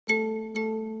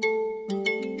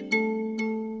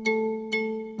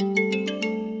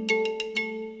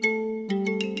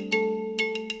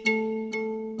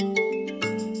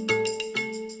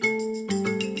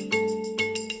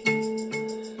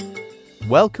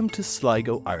Welcome to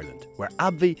Sligo, Ireland, where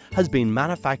AbbVie has been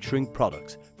manufacturing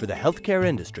products for the healthcare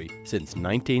industry since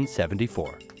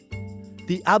 1974.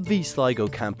 The AbbVie Sligo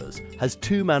campus has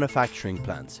 2 manufacturing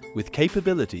plants with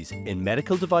capabilities in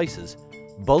medical devices,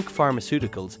 bulk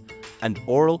pharmaceuticals and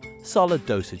oral solid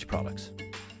dosage products.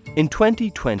 In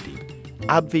 2020,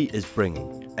 AbbVie is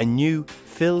bringing a new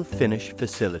fill-finish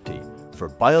facility for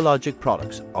biologic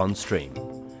products on stream.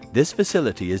 This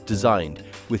facility is designed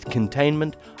with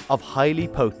containment of highly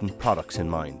potent products in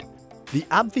mind. The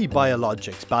AbbVie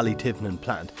Biologics Ballytivnan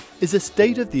plant is a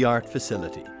state-of-the-art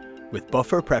facility with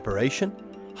buffer preparation,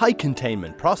 high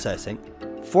containment processing,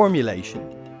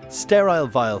 formulation, sterile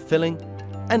vial filling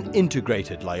and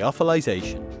integrated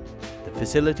lyophilization. The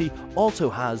facility also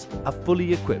has a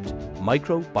fully equipped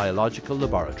microbiological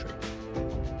laboratory.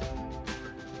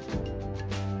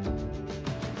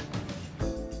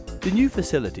 The new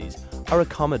facilities are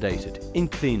accommodated in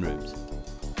clean rooms.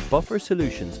 Buffer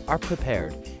solutions are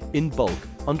prepared in bulk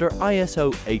under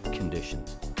ISO 8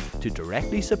 conditions to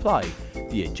directly supply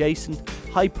the adjacent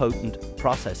high-potent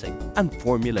processing and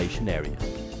formulation areas.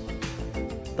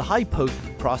 The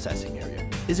high-potent processing area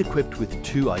is equipped with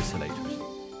 2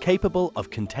 isolators, capable of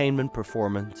containment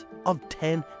performance of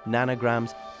 10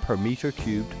 nanograms per meter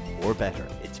cubed or better.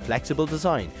 Its flexible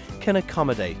design can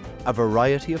accommodate a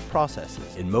variety of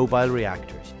processes in mobile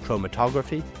reactors,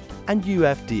 chromatography and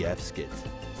UFDF skids.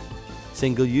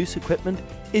 Single-use equipment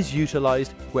is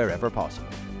utilised wherever possible.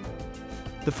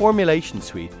 The formulation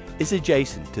suite is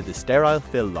adjacent to the sterile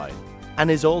fill line and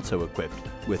is also equipped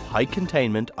with high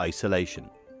containment isolation.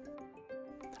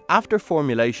 After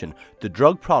formulation, the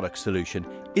drug product solution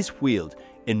is wheeled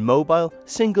in mobile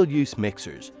single-use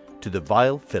mixers to the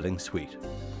vial filling suite.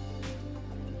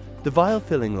 The vial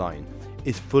filling line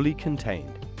is fully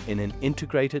contained in an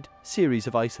integrated series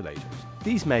of isolators.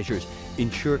 These measures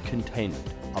ensure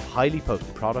containment of highly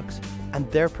potent products and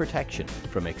their protection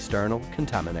from external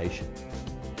contamination.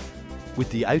 With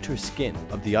the outer skin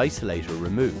of the isolator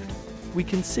removed, we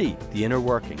can see the inner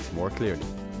workings more clearly.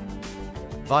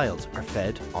 Vials are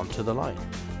fed onto the line,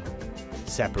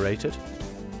 separated,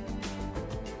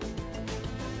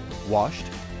 washed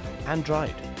and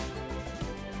dried.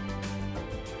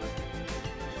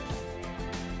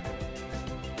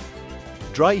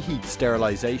 Dry heat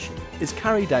sterilisation is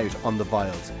carried out on the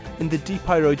vials in the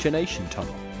depyrogenation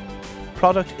tunnel.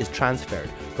 Product is transferred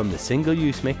from the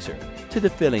single-use mixer to the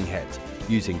filling heads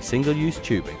using single-use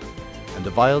tubing, and the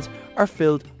vials are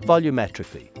filled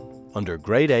volumetrically under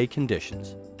Grade A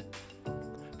conditions.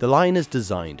 The line is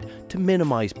designed to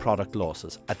minimise product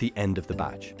losses at the end of the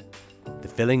batch. The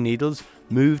filling needles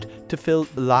moved to fill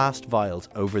the last vials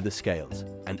over the scales,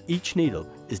 and each needle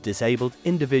is disabled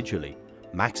individually,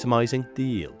 maximising the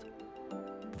yield.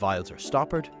 The vials are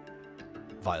stoppered,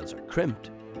 vials are crimped.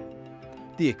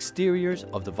 The exteriors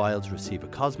of the vials receive a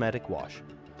cosmetic wash,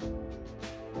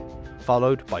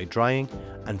 followed by drying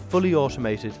and fully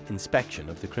automated inspection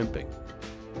of the crimping.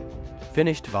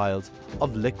 Finished vials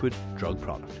of liquid drug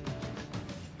product.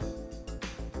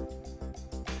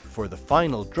 For the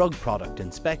final drug product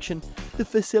inspection, the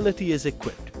facility is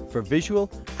equipped for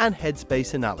visual and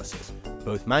headspace analysis,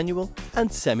 both manual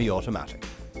and semi-automatic.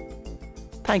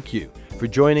 Thank you for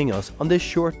joining us on this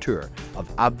short tour of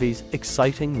AbbVie's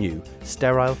exciting new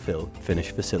sterile fill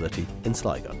finish facility in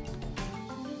Sligo.